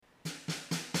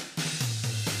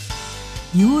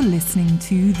You're listening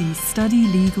to the Study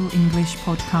Legal English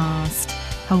podcast,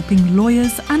 helping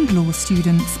lawyers and law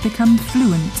students become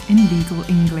fluent in legal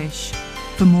English.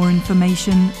 For more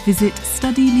information, visit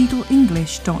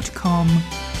studylegalenglish.com.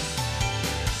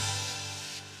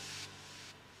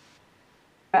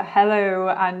 Hello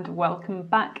and welcome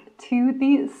back to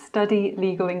the Study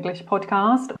Legal English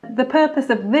podcast. The purpose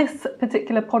of this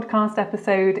particular podcast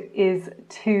episode is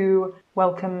to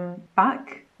welcome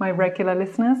back my regular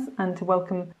listeners and to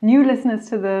welcome new listeners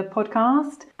to the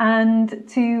podcast and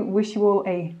to wish you all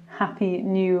a happy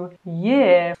new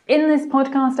year. In this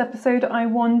podcast episode, I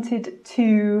wanted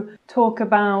to talk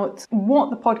about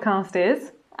what the podcast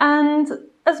is and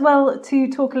as well to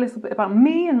talk a little bit about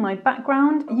me and my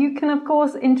background. You can of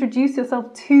course introduce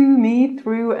yourself to me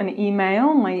through an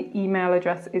email. My email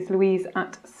address is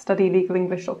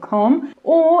louise@studylegalenglish.com,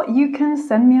 or you can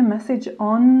send me a message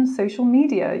on social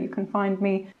media. You can find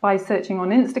me by searching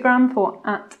on Instagram for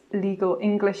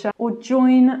 @legalenglisher, or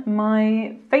join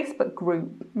my Facebook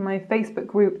group. My Facebook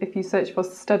group, if you search for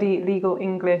Study Legal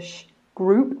English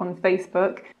group on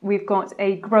Facebook, we've got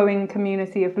a growing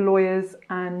community of lawyers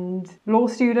and law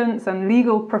students and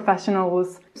legal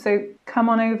professionals. So come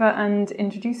on over and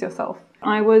introduce yourself.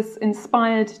 I was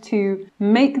inspired to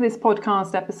make this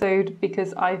podcast episode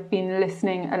because I've been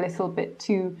listening a little bit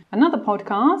to another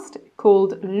podcast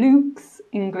called Luke's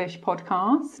English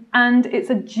Podcast, and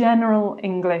it's a general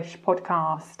English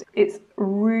podcast. It's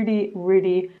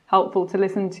really helpful to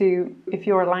listen to if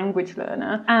you're a language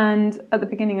learner. And at the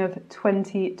beginning of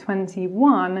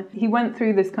 2021, he went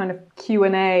through this kind of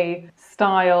Q&A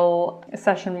style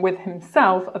session with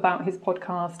himself about his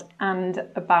podcast and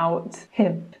about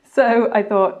him. So I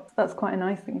thought that's quite a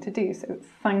nice thing to do. So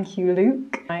thank you,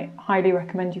 Luke. I highly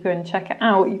recommend you go and check it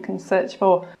out. You can search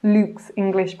for Luke's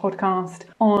English Podcast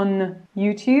on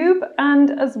YouTube, and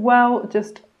as well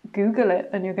just Google it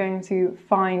and you're going to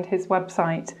find his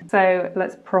website. So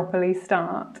let's properly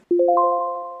start.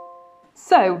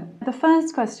 So the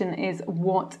first question is,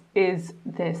 what is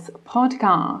this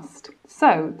podcast?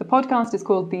 So the podcast is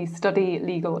called the Study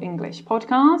Legal English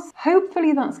Podcast.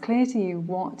 Hopefully that's clear to you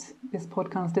what this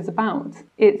podcast is about.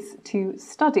 It's to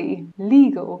study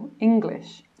legal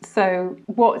English. So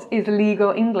what is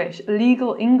legal English?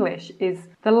 Legal English is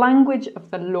the language of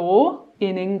the law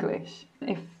in English.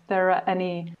 If there are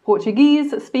any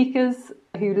Portuguese speakers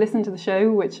who listen to the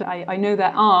show, which I know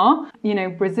there are,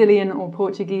 Brazilian or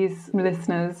Portuguese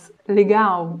listeners,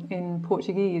 legal in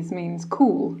Portuguese means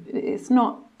cool. It's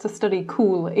not to study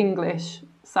cool English,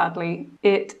 sadly.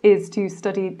 It is to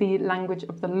study the language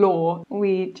of the law.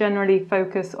 We generally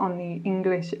focus on the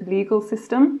English legal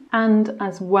system and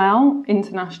as well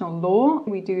international law.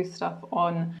 We do stuff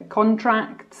on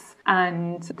contracts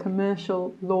and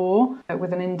commercial law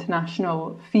with an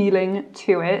international feeling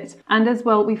to it. And as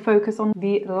well, we focus on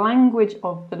the language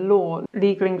of the law.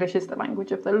 Legal English is the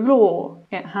language of the law.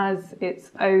 It has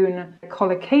its own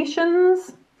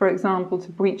collocations. For example,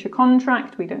 to breach a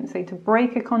contract, we don't say to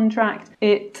break a contract.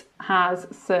 It has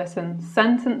certain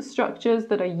sentence structures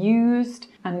that are used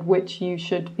and which you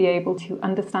should be able to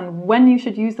understand when you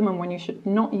should use them and when you should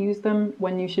not use them,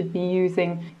 when you should be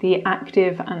using the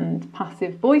active and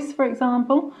passive voice, for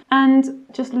example, and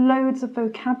just loads of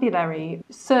vocabulary.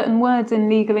 Certain words in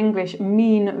legal English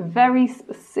mean very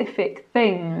specific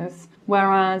things,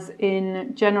 whereas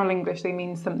in general English they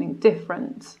mean something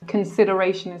different.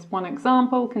 Consideration is one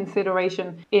example.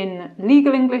 Consideration in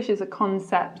legal English is a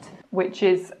concept which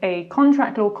is a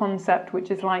contract law concept,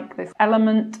 which is like this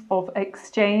element of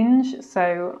exchange.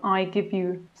 So I give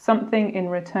you something in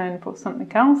return for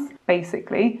something else,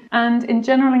 basically. And in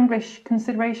general English,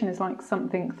 consideration is like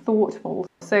something thoughtful.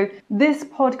 So this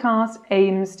podcast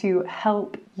aims to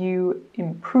help you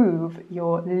improve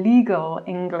your legal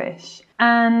English.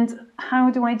 And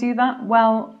how do I do that?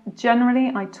 Well,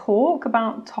 generally I talk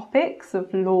about topics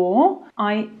of law.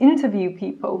 I interview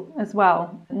people as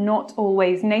well. Not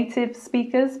always native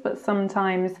speakers, but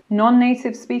sometimes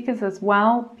non-native speakers as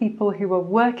well. People who are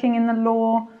working in the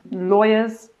law,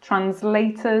 lawyers,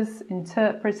 translators,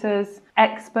 interpreters,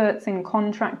 experts in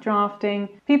contract drafting,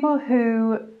 people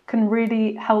who can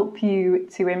really help you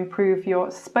to improve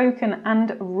your spoken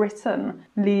and written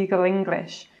legal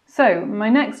English. So my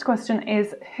next question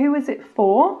is, who is it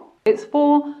for? It's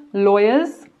for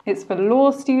lawyers, it's for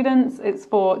law students, it's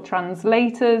for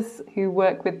translators who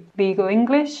work with legal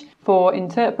English, for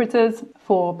interpreters,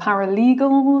 for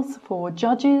paralegals, for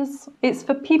judges. It's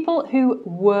for people who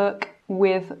work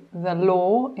with the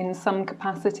law in some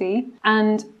capacity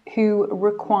and who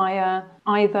require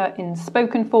either in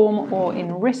spoken form or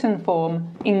in written form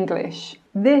English.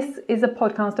 this is a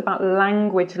podcast about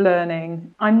language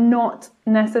learning. I'm not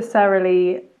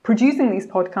necessarily producing these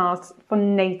podcasts for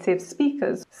native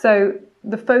speakers. So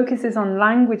the focus is on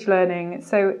language learning.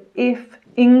 So if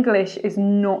English is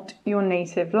not your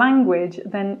native language,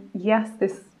 then yes,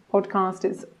 this podcast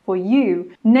is for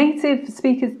you. Native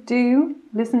speakers do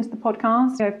listen to the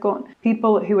podcast. I've got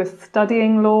people who are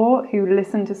studying law who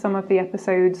listen to some of the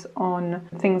episodes on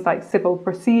things like civil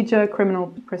procedure,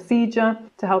 criminal procedure,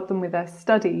 to help them with their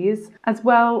studies. As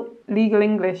well, legal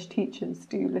English teachers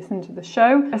do listen to the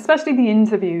show, especially the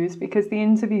interviews, because the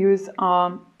interviews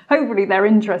are, hopefully they're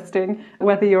interesting,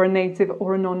 whether you're a native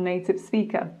or a non-native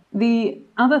speaker. The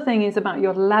other thing is about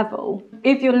your level.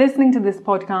 If you're listening to this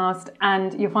podcast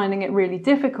and you're finding it really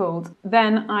difficult,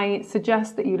 then I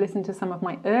suggest that you listen to some of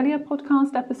my earlier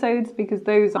podcast episodes, because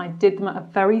those I did them at a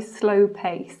very slow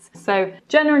pace. So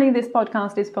generally this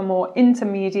podcast is for more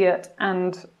intermediate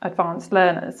and advanced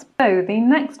learners. So the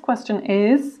next question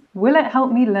is, will it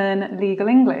help me learn legal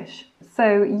English?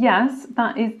 So yes,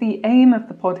 that is the aim of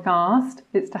the podcast.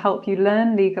 It's to help you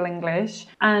learn legal English.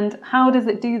 And how does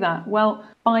it do that? Well,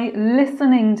 by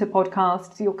listening to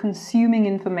podcasts, you're consuming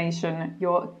information,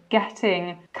 you're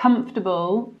getting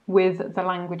comfortable with the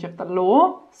language of the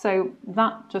law. So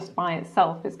that just by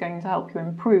itself is going to help you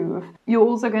improve. You're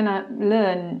also going to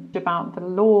learn about the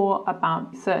law,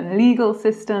 about certain legal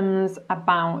systems,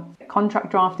 about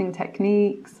contract drafting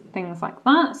techniques, things like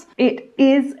that. It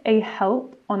is a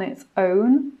help on its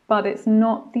own, but it's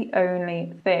not the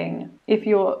only thing. If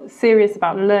you're serious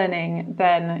about learning,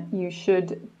 then you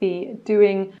should be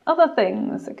doing other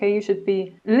things, okay? You should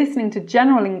be listening to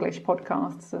general English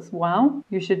podcasts as well.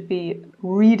 You should be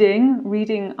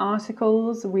reading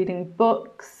articles, reading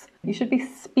books. You should be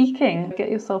speaking. Get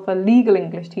yourself a legal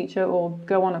English teacher or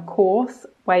go on a course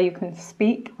where you can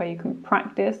speak, where you can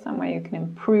practice, and where you can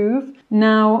improve.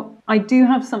 Now, I do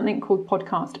have something called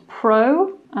Podcast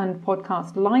Pro and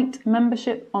Podcast Lite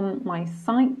membership on my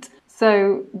site.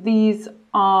 So these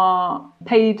are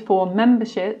paid for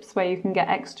memberships where you can get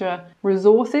extra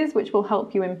resources which will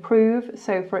help you improve.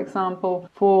 So for example,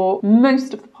 for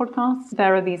most of the podcasts,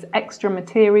 there are these extra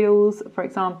materials, for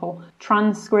example,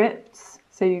 transcripts.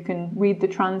 So you can read the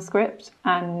transcript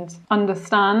and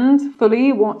understand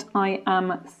fully what I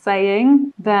am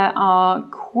saying. There are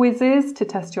quizzes to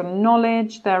test your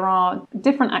knowledge. There are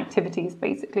different activities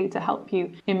basically to help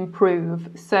you improve.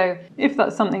 So if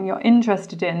that's something you're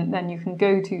interested in, then you can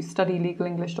go to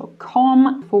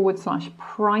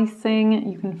studylegalenglish.com/pricing.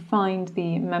 You can find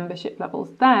the membership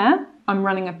levels there. I'm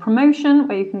running a promotion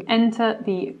where you can enter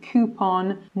the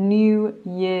coupon New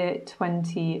Year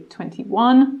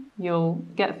 2021. You'll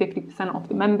get 50% off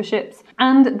the memberships,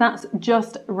 and that's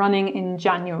just running in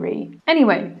January.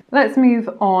 Anyway, let's move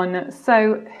on.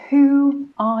 So who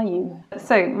are you?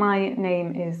 So my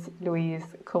name is Louise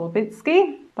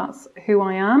Kolbitsky. That's who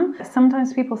I am.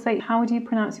 Sometimes people say, how do you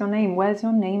pronounce your name? Where's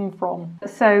your name from?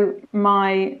 So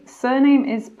my surname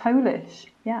is Polish,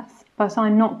 yes. But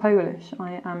I'm not Polish,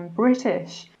 I am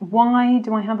British. Why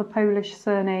do I have a Polish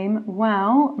surname?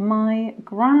 Well, my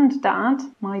granddad,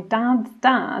 my dad's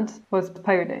dad, was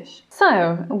Polish.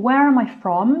 So, where am I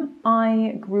from?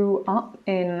 I grew up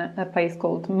in a place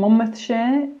called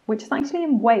Monmouthshire, which is actually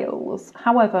in Wales.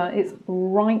 However, it's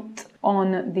right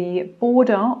on the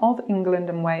border of England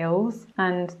and Wales,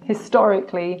 and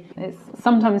historically it's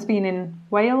sometimes been in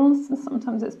Wales and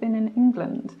sometimes it's been in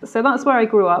England. So that's where I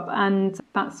grew up and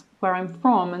that's where I'm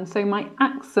from. And so my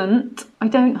accent, I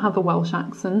don't have a Welsh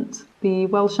accent. The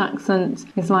Welsh accent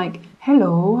is like,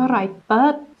 hello, alright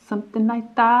bud, something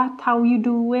like that, how you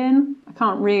doing? I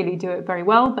can't really do it very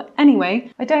well, but anyway,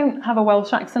 I don't have a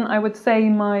Welsh accent. I would say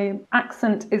my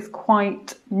accent is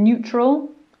quite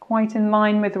neutral, quite in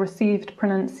line with received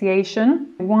pronunciation.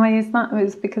 Why is that?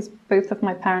 It's because both of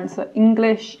my parents are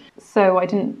English, so I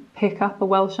didn't pick up a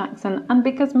Welsh accent, and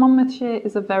because Monmouthshire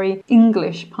is a very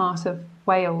English part of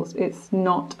Wales. It's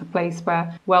not a place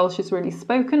where Welsh is really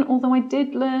spoken, although I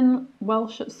did learn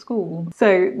Welsh at school.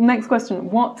 So, next question,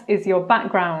 what is your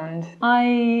background?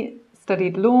 I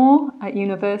studied law at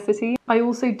university. I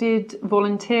also did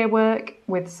volunteer work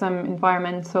with some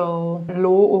environmental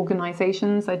law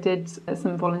organisations. I did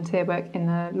some volunteer work in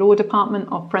the law department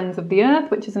of Friends of the Earth,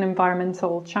 which is an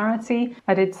environmental charity.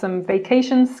 I did some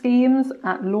vacation schemes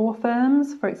at law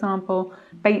firms, for example,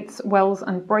 Bates, Wells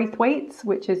and Braithwaite's,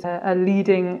 which is a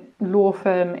leading law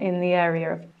firm in the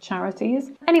area of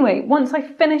charities. Anyway, once I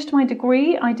finished my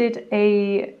degree, I did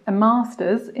a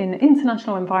master's in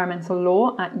international environmental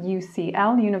law at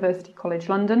UCL, University College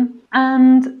London.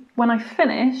 And when I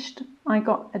finished, I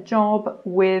got a job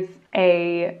with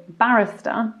a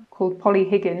barrister called Polly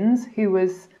Higgins, who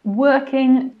was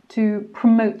working to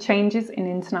promote changes in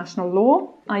international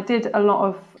law. I did a lot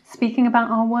of speaking about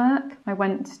our work. I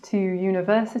went to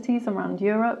universities around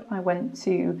Europe. I went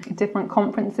to different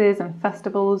conferences and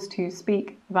festivals to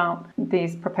speak about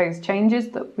these proposed changes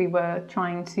that we were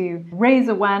trying to raise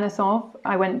awareness of.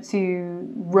 I went to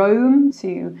Rome,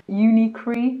 to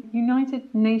UNICRI,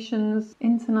 United Nations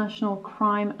International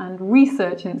Crime and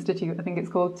Research Institute, I think it's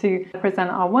called, to present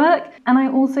our work. And I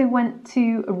also went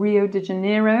to Rio de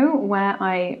Janeiro, where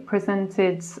I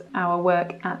presented our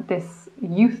work at this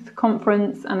youth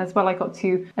conference, and as well I got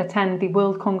to attend the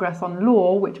World Congress on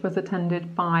Law, which was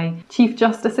attended by Chief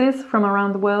Justices from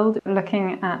around the world,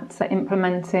 looking at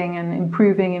implementing and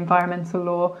improving environmental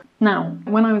law. Now,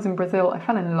 when I was in Brazil, I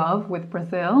fell in love with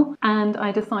Brazil and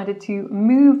I decided to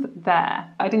move there.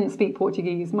 I didn't speak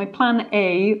Portuguese. My plan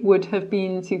A would have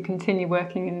been to continue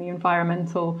working in the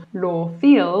environmental law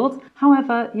field.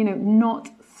 However, not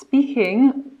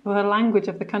speaking the language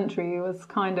of the country was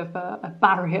kind of a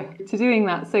barrier to doing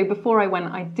that. So before I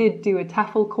went, I did do a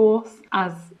TEFL course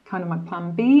as kind of my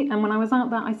plan B. And when I was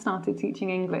out there, I started teaching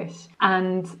English.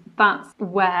 And that's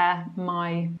where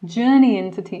my journey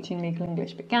into teaching legal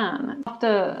English began. After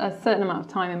a certain amount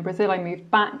of time in Brazil, I moved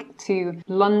back to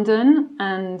London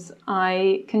and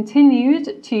I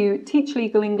continued to teach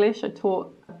legal English. I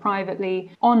taught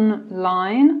privately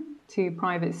online to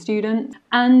private students.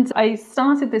 And I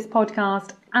started this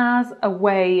podcast as a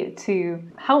way to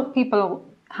help people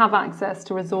have access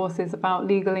to resources about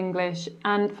legal English.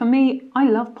 And for me, I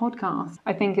love podcasts.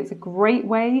 I think it's a great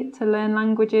way to learn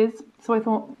languages. So I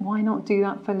thought, why not do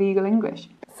that for legal English?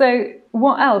 So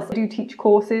what else? I do teach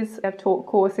courses. I've taught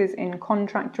courses in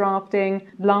contract drafting.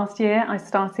 Last year, I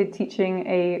started teaching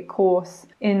a course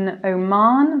in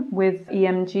Oman with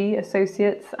EMG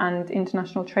Associates and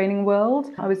International Training World.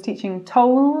 I was teaching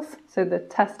TOLS, so the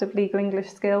test of legal English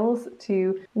skills,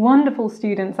 to wonderful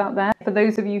students out there. For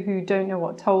those of you who don't know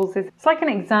what TOLS is, it's like an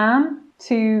exam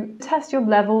to test your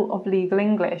level of legal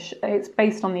English. It's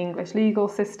based on the English legal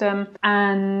system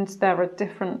and there are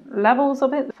different levels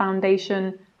of it: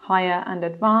 foundation, higher and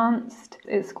advanced.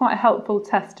 It's quite a helpful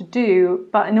test to do,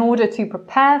 but in order to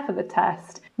prepare for the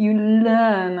test, you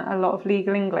learn a lot of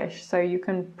legal English. So you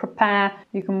can prepare,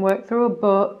 you can work through a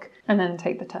book and then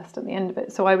take the test at the end of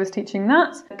it. So I was teaching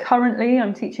that. Currently,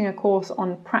 I'm teaching a course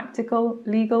on practical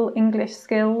legal English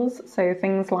skills. So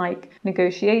things like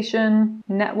negotiation,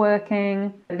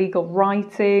 networking, legal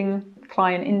writing,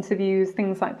 client interviews,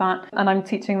 things like that. And I'm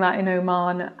teaching that in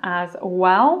Oman as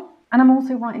well. And I'm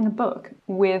also writing a book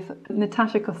with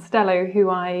Natasha Costello, who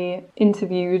I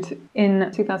interviewed in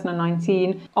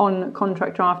 2019 on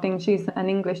contract drafting. She's an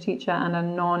English teacher and a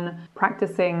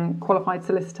non-practicing qualified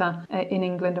solicitor in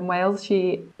England and Wales.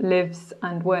 She lives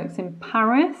and works in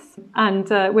Paris. And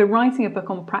we're writing a book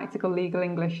on practical legal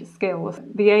English skills.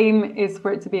 The aim is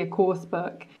for it to be a course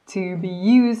book to be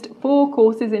used for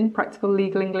courses in practical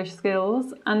legal English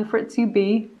skills and for it to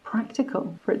be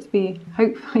practical, for it to be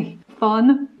hopefully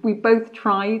fun. We both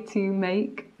try to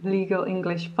make legal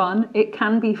English fun. It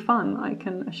can be fun, I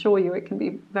can assure you it can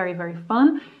be very, very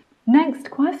fun.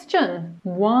 Next question.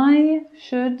 Why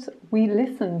should we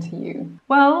listen to you?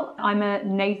 Well, I'm a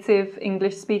native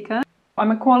English speaker.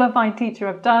 I'm a qualified teacher.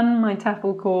 I've done my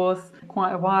TEFL course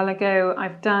quite a while ago.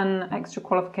 I've done extra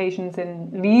qualifications in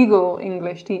legal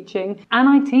English teaching and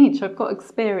I teach. I've got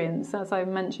experience, as I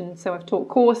mentioned. So I've taught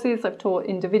courses, I've taught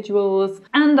individuals,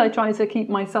 and I try to keep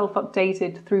myself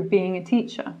updated through being a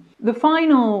teacher. The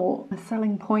final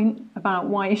selling point about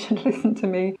why you should listen to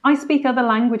me: I speak other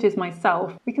languages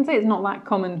myself. We can say it's not that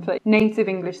common for native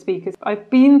English speakers. I've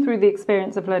been through the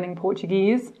experience of learning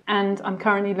Portuguese and I'm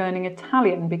currently learning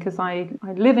Italian because I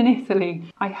live in Italy.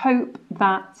 I hope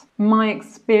that my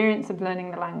experience of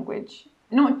learning the language,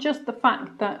 not just the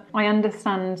fact that I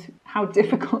understand how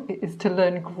difficult it is to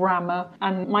learn grammar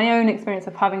and my own experience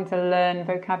of having to learn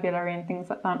vocabulary and things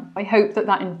like that. I hope that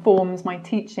that informs my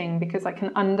teaching because I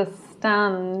can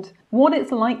understand what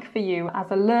it's like for you as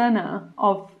a learner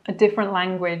of a different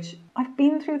language. I've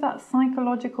been through that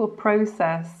psychological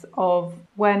process of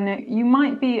when you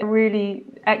might be a really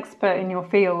expert in your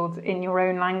field, in your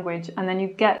own language, and then you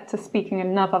get to speaking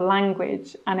another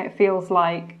language and it feels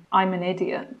like I'm an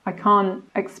idiot. I can't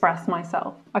express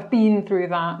myself. I've been through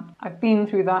that. I've been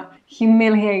through that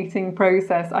humiliating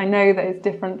process. I know that it's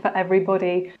different for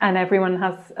everybody and everyone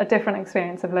has a different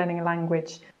experience of learning a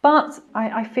language. But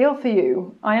I feel for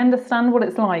you. I understand what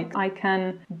it's like. I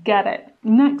can get it.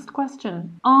 Next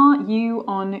question. Are you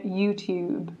on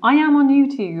YouTube? I am on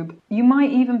YouTube. You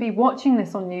might even be watching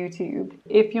this on YouTube.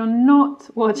 If you're not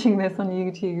watching this on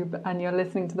YouTube and you're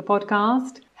listening to the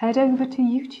podcast, head over to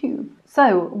YouTube.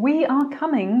 So we are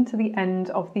coming to the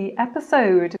end of the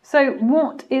episode. So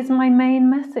what is my main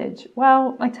message?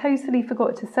 Well, I totally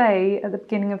forgot to say at the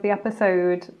beginning of the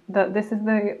episode that this is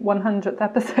the 100th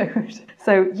episode.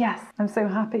 So yes, I'm so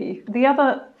happy. The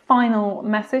other final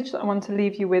message that I want to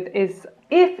leave you with is,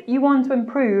 if you want to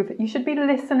improve, you should be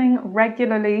listening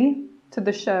regularly to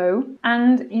the show,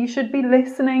 and you should be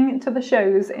listening to the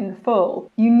shows in full.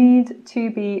 You need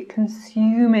to be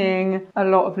consuming a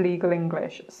lot of legal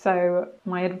English. So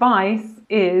my advice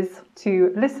is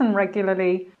to listen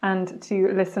regularly and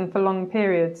to listen for long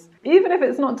periods. Even if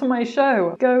it's not to my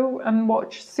show, go and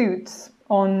watch Suits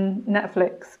on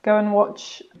Netflix. Go and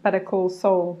watch Better Call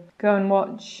Saul. Go and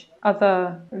watch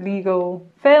other legal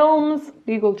films,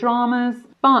 legal dramas,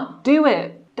 but do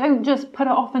it. Don't just put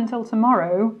it off until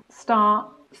tomorrow. Start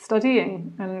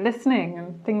studying and listening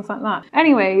and things like that.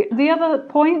 Anyway, the other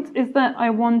point is that I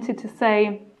wanted to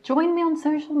say, join me on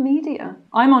social media.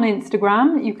 I'm on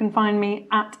Instagram. You can find me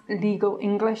at Legal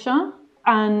Englisher.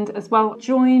 And as well,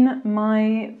 join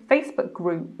my Facebook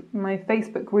group. My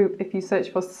Facebook group, if you search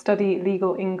for Study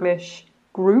Legal English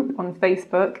group on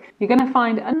Facebook, you're going to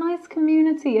find a nice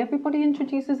community. Everybody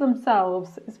introduces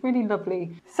themselves. It's really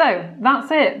lovely. So that's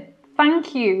it.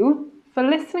 Thank you for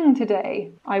listening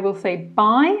today. I will say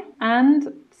bye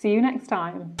and see you next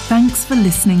time. Thanks for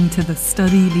listening to the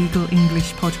Study Legal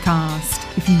English podcast.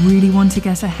 If you really want to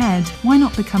get ahead, why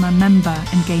not become a member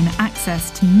and gain access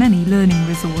to many learning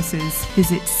resources?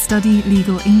 Visit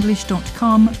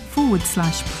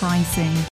studylegalenglish.com/pricing.